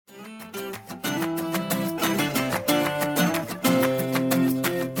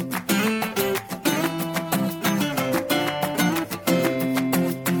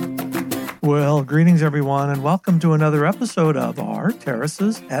greetings, everyone, and welcome to another episode of our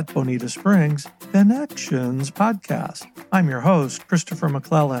Terraces at Bonita Springs Connections podcast. I'm your host, Christopher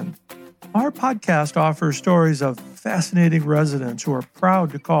McClellan. Our podcast offers stories of fascinating residents who are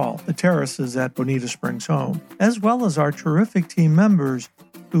proud to call the Terraces at Bonita Springs home, as well as our terrific team members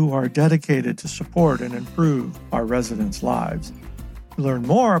who are dedicated to support and improve our residents' lives. To learn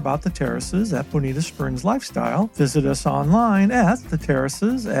more about the Terraces at Bonita Springs lifestyle, visit us online at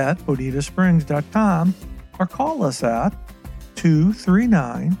theterracesatbonitasprings.com or call us at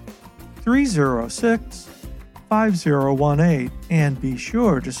 239-306-5018 and be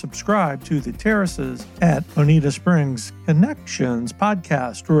sure to subscribe to the Terraces at Bonita Springs Connections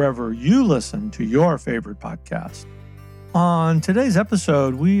podcast wherever you listen to your favorite podcast. On today's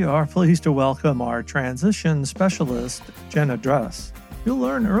episode, we are pleased to welcome our transition specialist, Jenna Dress. You'll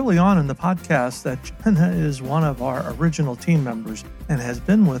learn early on in the podcast that Jenna is one of our original team members and has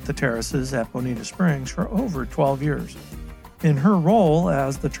been with the Terraces at Bonita Springs for over 12 years. In her role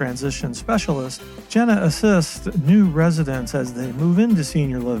as the transition specialist, Jenna assists new residents as they move into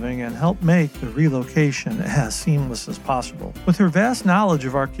senior living and help make the relocation as seamless as possible. With her vast knowledge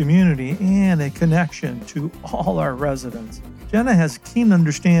of our community and a connection to all our residents, Jenna has a keen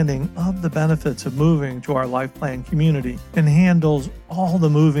understanding of the benefits of moving to our Life Plan community and handles all the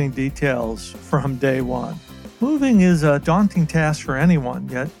moving details from day one. Moving is a daunting task for anyone,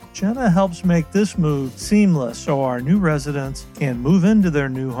 yet Jenna helps make this move seamless so our new residents can move into their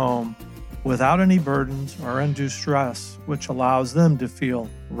new home without any burdens or undue stress, which allows them to feel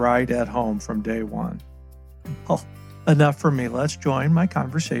right at home from day one. Well, enough for me. Let's join my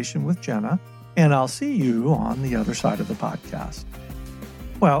conversation with Jenna, and I'll see you on the other side of the podcast.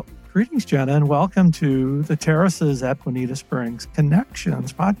 Well, greetings, Jenna, and welcome to the Terraces at Bonita Springs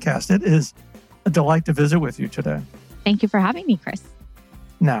Connections podcast. It is a delight to visit with you today. Thank you for having me, Chris.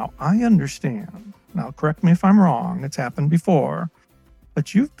 Now, I understand. Now, correct me if I'm wrong. It's happened before.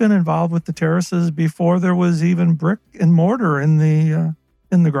 But you've been involved with the Terraces before there was even brick and mortar in the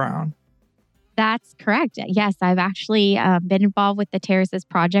ground. That's correct. Yes, I've actually been involved with the Terraces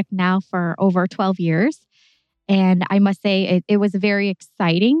project now for over 12 years. And I must say it was very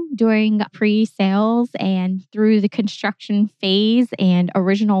exciting during pre-sales and through the construction phase and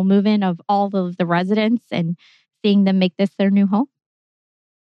original move-in of all of the residents and seeing them make this their new home.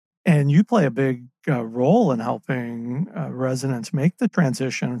 And you play a big role in helping residents make the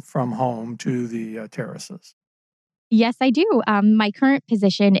transition from home to the Terraces. Yes, I do. My current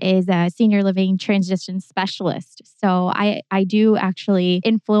position is a senior living transition specialist. So I do actually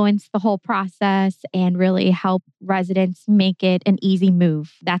influence the whole process and really help residents make it an easy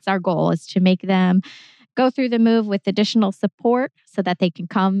move. That's our goal, is to make them go through the move with additional support so that they can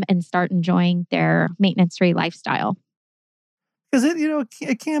come and start enjoying their maintenance-free lifestyle. Because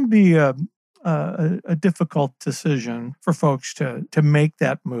it can be a difficult decision for folks to make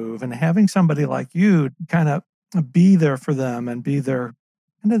that move, and having somebody like you kind of be there for them and be their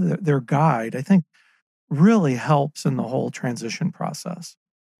guide, I think really helps in the whole transition process.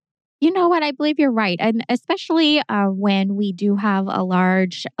 You know what? I believe you're right. And especially when we do have a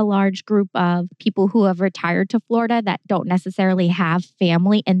large group of people who have retired to Florida that don't necessarily have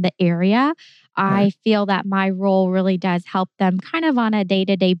family in the area. Right. I feel that my role really does help them kind of on a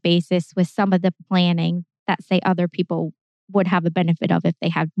day-to-day basis with some of the planning that, say, other people would have the benefit of if they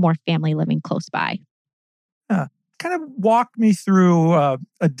had more family living close by. Yeah. Kind of walk me through a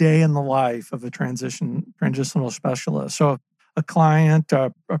day in the life of a transitional specialist. So a client,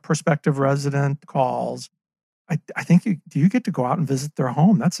 a prospective resident calls. I think do you get to go out and visit their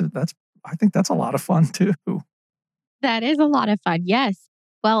home? I think that's a lot of fun too. That is a lot of fun. Yes.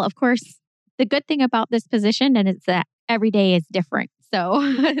 Well, of course, the good thing about this position is that every day is different. So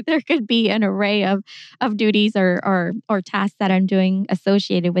there could be an array of duties or tasks that I'm doing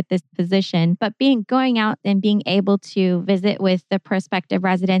associated with this position. But going out and being able to visit with the prospective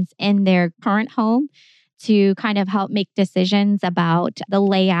residents in their current home to kind of help make decisions about the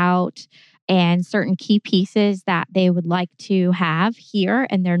layout and certain key pieces that they would like to have here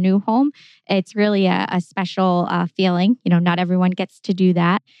in their new home. It's really a special feeling. Not everyone gets to do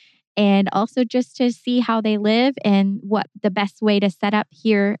that. And also just to see how they live and what the best way to set up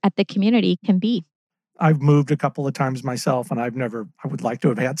here at the community can be. I've moved a couple of times myself, and I would like to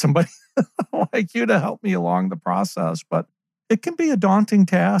have had somebody like you to help me along the process. But it can be a daunting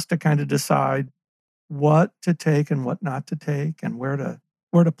task to kind of decide what to take and what not to take and where to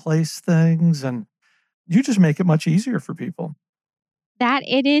place things. And you just make it much easier for people. That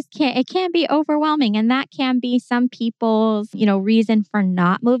it can be overwhelming, and that can be some people's, reason for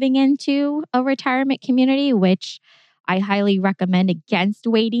not moving into a retirement community, which I highly recommend against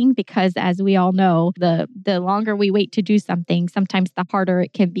waiting because as we all know, the longer we wait to do something, sometimes the harder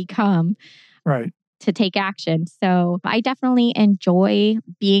it can become Right. to take action. So I definitely enjoy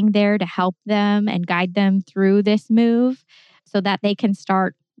being there to help them and guide them through this move so that they can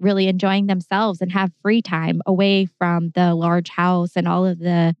start really enjoying themselves and have free time away from the large house and all of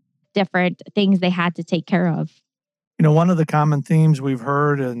the different things they had to take care of. One of the common themes we've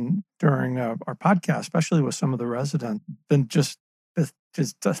heard during our podcast, especially with some of the residents, been just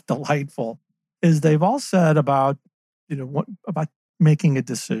delightful, is they've all said about, about making a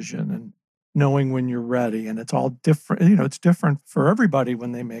decision and knowing when you're ready. And it's all different. It's different for everybody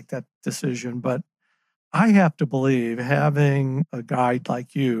when they make that decision. But I have to believe having a guide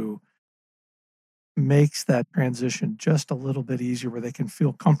like you makes that transition just a little bit easier where they can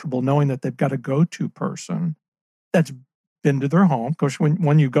feel comfortable knowing that they've got a go-to person that's been to their home. Of course,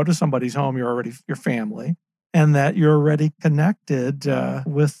 when you go to somebody's home, you're already your family, and that you're already connected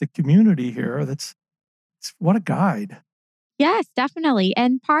with the community here. What a guide. Yes, definitely.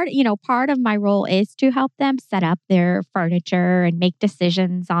 And part of my role is to help them set up their furniture and make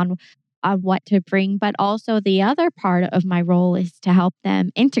decisions on what to bring. But also the other part of my role is to help them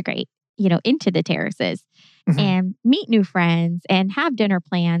integrate, into the terraces Mhm. and meet new friends and have dinner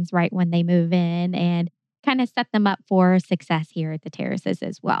plans right when they move in and kind of set them up for success here at the terraces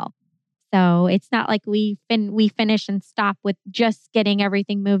as well. So it's not like we finish and stop with just getting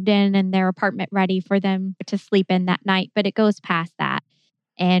everything moved in and their apartment ready for them to sleep in that night, but it goes past that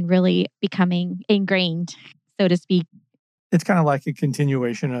and really becoming ingrained, so to speak. It's kind of like a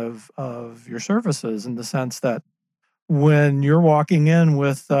continuation of your services in the sense that when you're walking in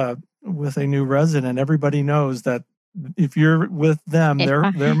with a new resident, everybody knows that if you're with them, If they're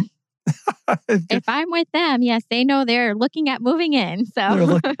I, they're if I'm with them, yes, they know they're looking at moving in. they're So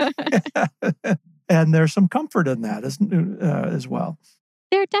looking, and there's some comfort in that as well.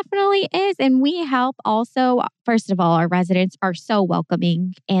 there definitely is. And we help also, first of all, our residents are so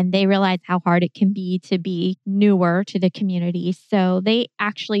welcoming and they realize how hard it can be to be newer to the community. So they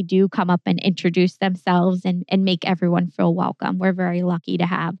actually do come up and introduce themselves and make everyone feel welcome. We're very lucky to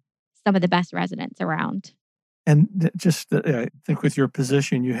have some of the best residents around. And I think with your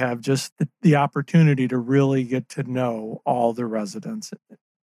position, you have just the opportunity to really get to know all the residents.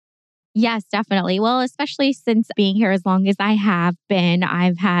 Yes, definitely. Well, especially since being here as long as I have been,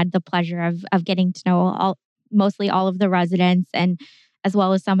 I've had the pleasure of getting to know mostly all of the residents and as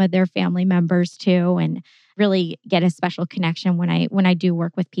well as some of their family members too, and really get a special connection when I do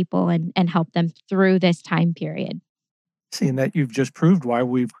work with people and help them through this time period. Seeing that you've just proved why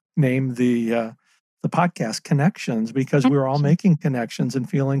we've named the podcast Connections, because we're all Connections. making connections and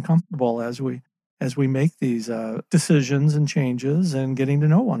feeling comfortable as we make these decisions and changes and getting to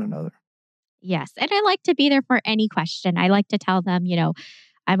know one another. Yes. And I like to be there for any question. I like to tell them,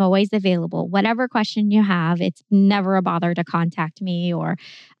 I'm always available. Whatever question you have, it's never a bother to contact me or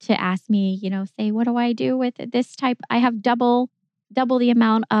to ask me, say, what do I do with this type? I have double the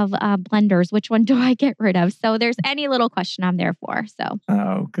amount of blenders. Which one do I get rid of? So there's any little question I'm there for. So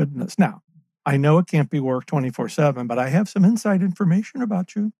Oh, goodness. Now, I know it can't be work 24/7, but I have some inside information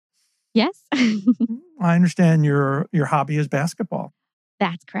about you. yes, I understand your hobby is basketball.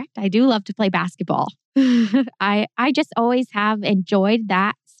 that's correct. I do love to play basketball. I just always have enjoyed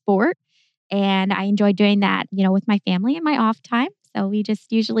that sport. And I enjoy doing that, with my family in my off time. So we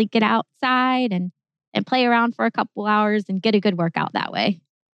just usually get outside and play around for a couple hours and get a good workout that way.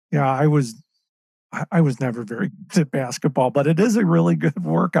 Yeah, I was never very good at basketball, but it is a really good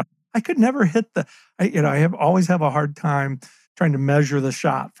workout. I could never hit I have always have a hard time trying to measure the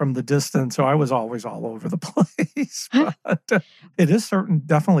shot from the distance, so I was always all over the place. But it is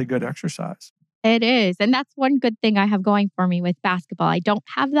definitely good exercise. It is. And that's one good thing I have going for me with basketball. I don't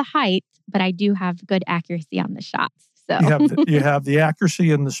have the height, but I do have good accuracy on the shots. So, You have the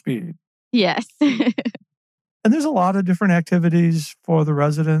accuracy and the speed. yes. And there's a lot of different activities for the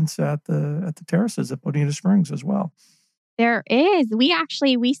residents at the terraces at Bonita Springs as well. There is.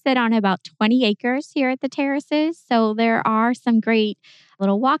 We sit on about 20 acres here at the terraces. So there are some great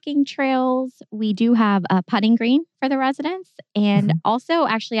little walking trails. We do have a putting green for the residents. And Mhm. also,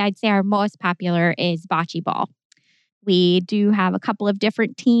 actually, I'd say our most popular is bocce ball. We do have a couple of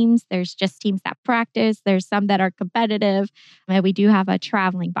different teams. There's just teams that practice, there's some that are competitive. And we do have a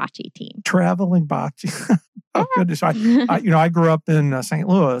traveling bocce team. Traveling bocce. Oh, goodness. Yeah. I grew up in St.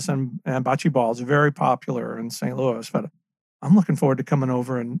 Louis, and bocce ball is very popular in St. Louis, but I'm looking forward to coming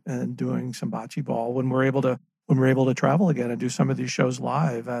over and doing some bocce ball when we're able to travel again and do some of these shows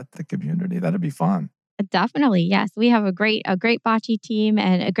live at the community. That'd be fun. Definitely. Yes. We have a great bocce team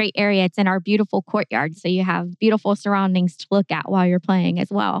and a great area. It's in our beautiful courtyard. So you have beautiful surroundings to look at while you're playing as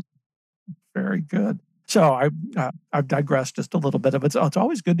well. Very good. So I've digressed just a little bit of it. It's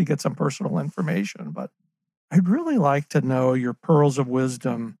always good to get some personal information, but I'd really like to know your pearls of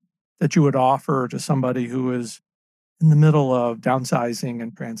wisdom that you would offer to somebody who is in the middle of downsizing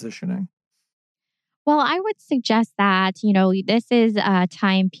and transitioning. Well, I would suggest that, this is a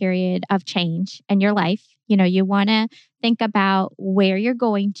time period of change in your life. You want to think about where you're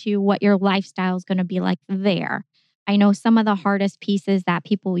going to, what your lifestyle is going to be like there. I know some of the hardest pieces that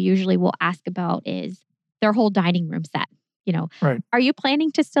people usually will ask about is their whole dining room set. You know, Right. are you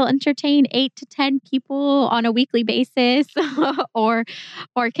planning to still entertain 8 to 10 people on a weekly basis, or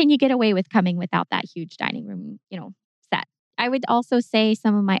can you get away with coming without that huge dining room, set? I would also say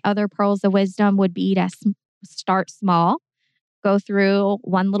some of my other pearls of wisdom would be to start small, go through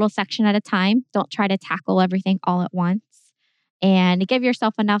one little section at a time. Don't try to tackle everything all at once and give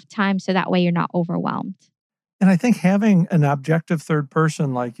yourself enough time so that way you're not overwhelmed. And I think having an objective third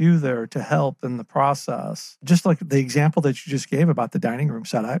person like you there to help in the process, just like the example that you just gave about the dining room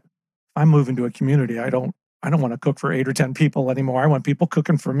set, I'm moving to a community. I don't want to cook for 8 or 10 people anymore. I want people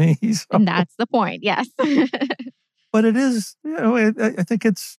cooking for me. So, And that's the point. Yes. but it is, I think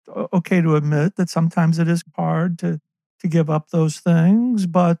it's okay to admit that sometimes it is hard to give up those things.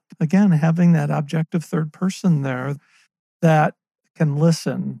 But again, having that objective third person there that can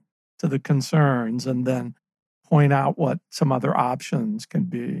listen to the concerns and then point out what some other options can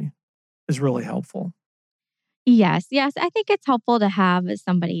be is really helpful. Yes, yes. I think it's helpful to have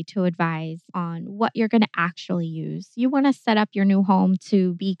somebody to advise on what you're going to actually use. You want to set up your new home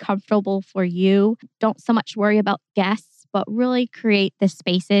to be comfortable for you. Don't so much worry about guests, but really create the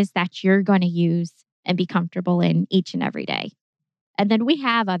spaces that you're going to use and be comfortable in each and every day. And then we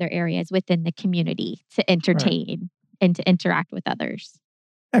have other areas within the community to Right. entertain and to interact with others.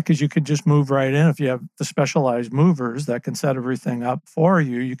 Yeah, because you could just move right in. If you have the specialized movers that can set everything up for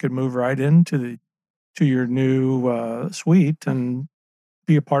you, you could move right into to your new suite and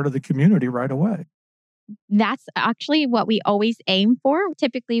be a part of the community right away. That's actually what we always aim for.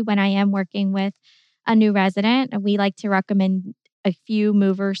 Typically, when I am working with a new resident, we like to recommend a few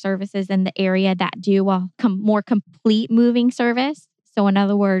mover services in the area that do a more complete moving service. So, in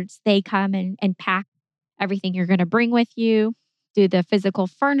other words, they come and pack everything you're going to bring with you, do the physical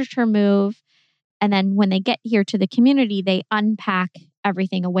furniture move. And then when they get here to the community, they unpack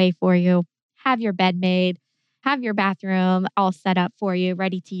everything away for you, have your bed made, have your bathroom all set up for you,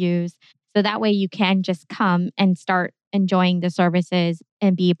 ready to use. So that way you can just come and start enjoying the services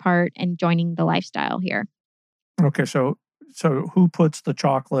and be a part and joining the lifestyle here. Okay, so who puts the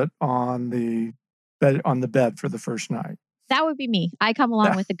chocolate on the bed for the first night? That would be me. I come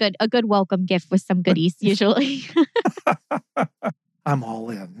along with a good welcome gift with some goodies usually. I'm all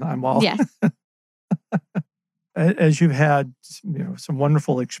in. I'm all Yes. as you've had some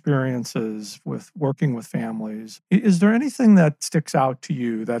wonderful experiences with working with families, is there anything that sticks out to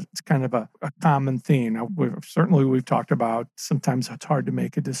you that's kind of a common theme? Now, we've talked about sometimes it's hard to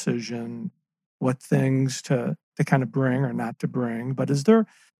make a decision, what things to kind of bring or not to bring, but is there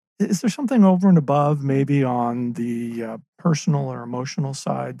something over and above maybe on the personal or emotional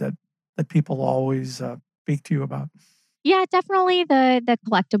side that people always speak to you about? Yeah, definitely the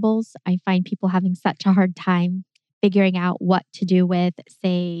collectibles. I find people having such a hard time figuring out what to do with,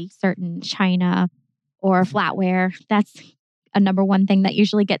 say, certain china or Mhm. flatware. That's a number one thing that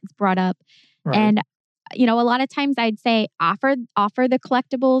usually gets brought up. Right. And a lot of times I'd say offer the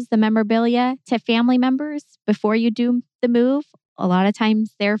collectibles, the memorabilia to family members before you do the move. A lot of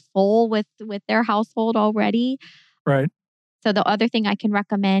times they're full with their household already. Right. So the other thing I can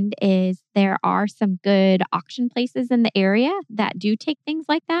recommend is there are some good auction places in the area that do take things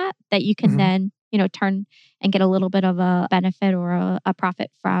like that you can Mhm. then, turn and get a little bit of a benefit or a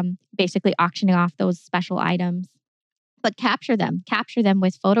profit from basically auctioning off those special items. But capture them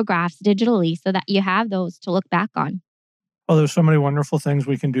with photographs digitally so that you have those to look back on. Oh, there's so many wonderful things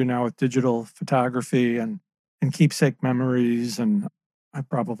we can do now with digital photography and keepsake memories. And I've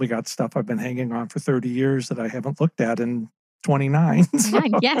probably got stuff I've been hanging on for 30 years that I haven't looked at in 29. So,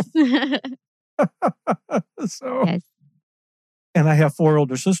 Yes. so Yes. and I have 4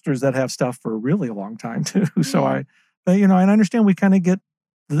 older sisters that have stuff for a really long time too. So Yeah. but and I understand we kind of get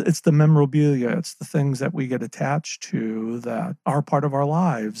it's the memorabilia, it's the things that we get attached to that are part of our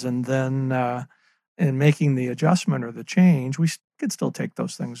lives, and then in making the adjustment or the change, could still take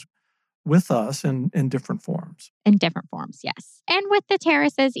those things with us in different forms. In different forms, yes. And with the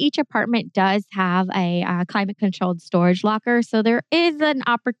terraces, each apartment does have a climate-controlled storage locker. So there is an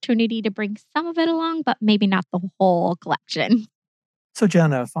opportunity to bring some of it along, but maybe not the whole collection. So,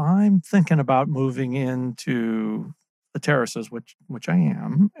 Jenna, if I'm thinking about moving into the terraces, which I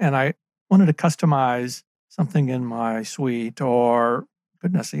am, and I wanted to customize something in my suite, or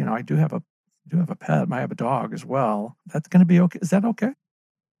goodness, I do have a pet. I have a dog as well. That's going to be okay. Is that okay?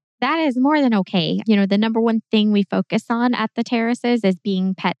 That is more than okay. The number one thing we focus on at the terraces is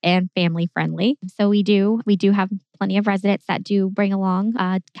being pet and family friendly. So we do have plenty of residents that do bring along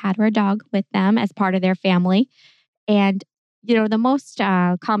a cat or a dog with them as part of their family. And the most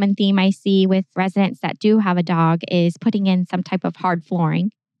common theme I see with residents that do have a dog is putting in some type of hard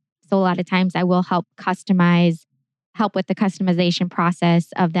flooring. So a lot of times I will help with the customization process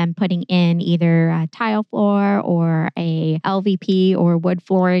of them putting in either a tile floor or a LVP or wood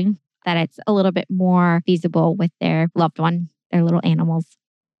flooring, that it's a little bit more feasible with their loved one, their little animals.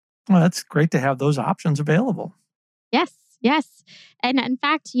 Well, that's great to have those options available. Yes. And in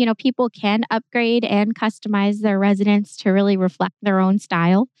fact, people can upgrade and customize their residence to really reflect their own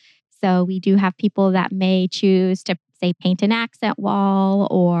style. So we do have people that may choose to, say, paint an accent wall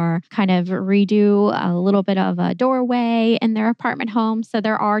or kind of redo a little bit of a doorway in their apartment home. So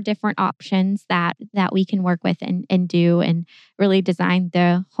there are different options that we can work with and do and really design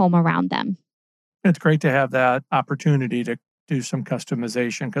the home around them. It's great to have that opportunity to do some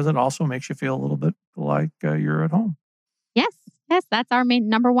customization because it also makes you feel a little bit like you're at home. Yes, that's our main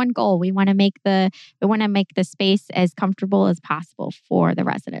number one goal. We want to make the space as comfortable as possible for the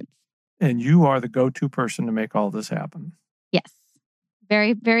residents. And you are the go-to person to make all this happen. Yes.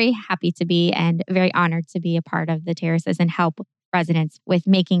 Very, very happy to be and very honored to be a part of the terraces and help residents with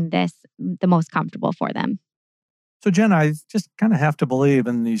making this the most comfortable for them. So, Jen, I just kind of have to believe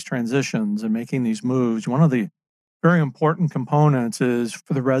in these transitions and making these moves. One of the very important components is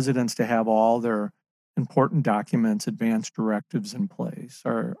for the residents to have all their important documents, advanced directives in place.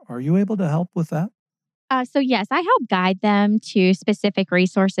 Are you able to help with that? So yes, I help guide them to specific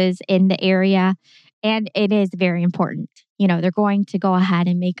resources in the area. And it is very important. They're going to go ahead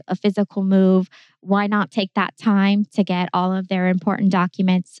and make a physical move. Why not take that time to get all of their important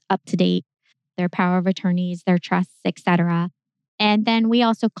documents up to date, their power of attorneys, their trusts, etc. And then we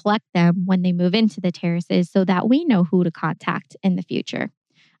also collect them when they move into the terraces so that we know who to contact in the future.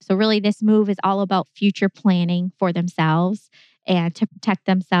 So really, this move is all about future planning for themselves and to protect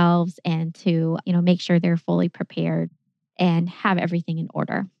themselves and to, make sure they're fully prepared and have everything in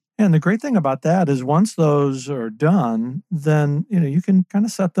order. And the great thing about that is once those are done, then, you can kind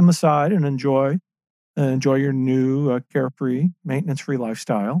of set them aside and enjoy your new carefree, maintenance-free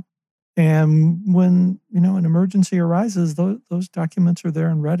lifestyle. And when, an emergency arises, those documents are there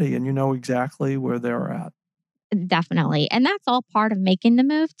and ready and you know exactly where they're at. Definitely. And that's all part of making the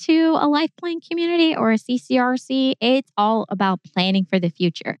move to a life plan community or a CCRC. It's all about planning for the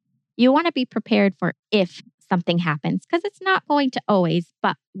future. You want to be prepared for if something happens because it's not going to always,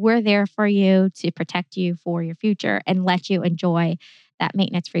 but we're there for you to protect you for your future and let you enjoy that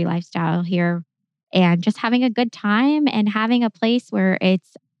maintenance-free lifestyle here and just having a good time and having a place where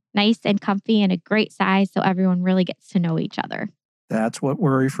it's nice and comfy and a great size so everyone really gets to know each other. That's what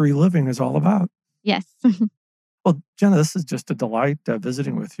worry-free living is all about. Yes. Well, Jenna, this is just a delight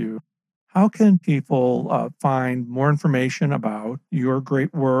visiting with you. How can people find more information about your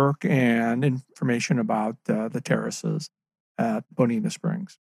great work and information about the terraces at Bonita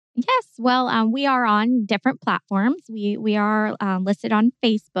Springs? Yes. Well, we are on different platforms. We are listed on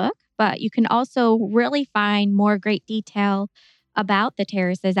Facebook, but you can also really find more great detail about the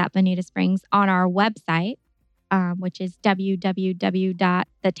terraces at Bonita Springs on our website, which is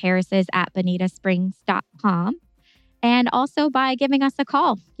www.theterracesatbonitasprings.com. And also by giving us a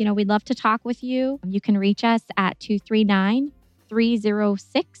call. We'd love to talk with you. You can reach us at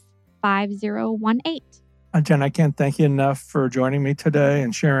 239-306-5018. Jen, I can't thank you enough for joining me today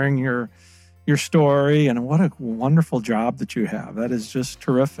and sharing your story. And what a wonderful job that you have. That is just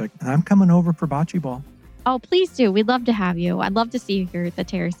terrific. And I'm coming over for bocce ball. Oh, please do. We'd love to have you. I'd love to see you here at the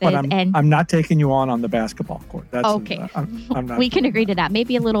terraces. But I'm not taking you on the basketball court. That's okay. I'm not. We can agree to that.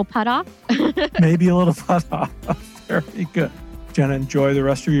 Maybe a little putt off. Maybe a little putt off. Very good. Jenna, enjoy the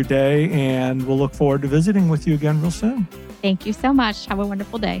rest of your day, and we'll look forward to visiting with you again real soon. Thank you so much. Have a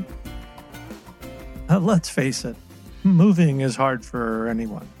wonderful day. Let's face it, moving is hard for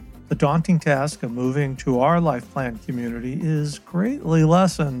anyone. The daunting task of moving to our life plan community is greatly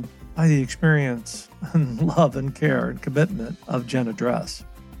lessened by the experience and love and care and commitment of Jenna Dress.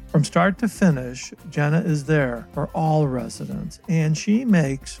 From start to finish, Jenna is there for all residents, and she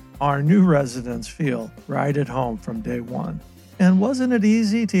makes our new residents feel right at home from day one. And wasn't it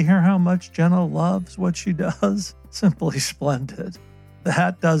easy to hear how much Jenna loves what she does? Simply splendid.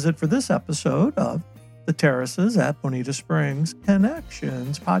 That does it for this episode of the Terraces at Bonita Springs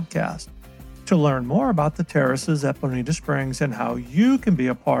Connections podcast. To learn more about the Terraces at Bonita Springs and how you can be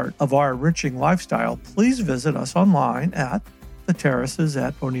a part of our enriching lifestyle, please visit us online at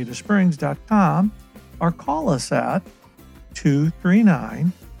theterracesatbonitasprings.com or call us at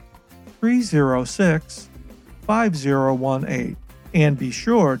 239-306-5018. And be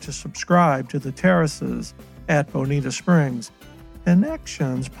sure to subscribe to the Terraces at Bonita Springs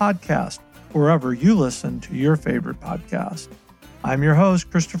Connections podcast wherever you listen to your favorite podcast. I'm your host,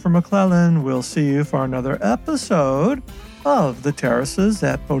 Christopher McClellan. We'll see you for another episode of the Terraces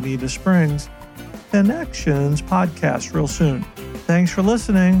at Bonita Springs Connections podcast real soon. Thanks for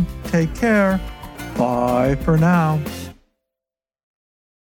listening. Take care. Bye for now.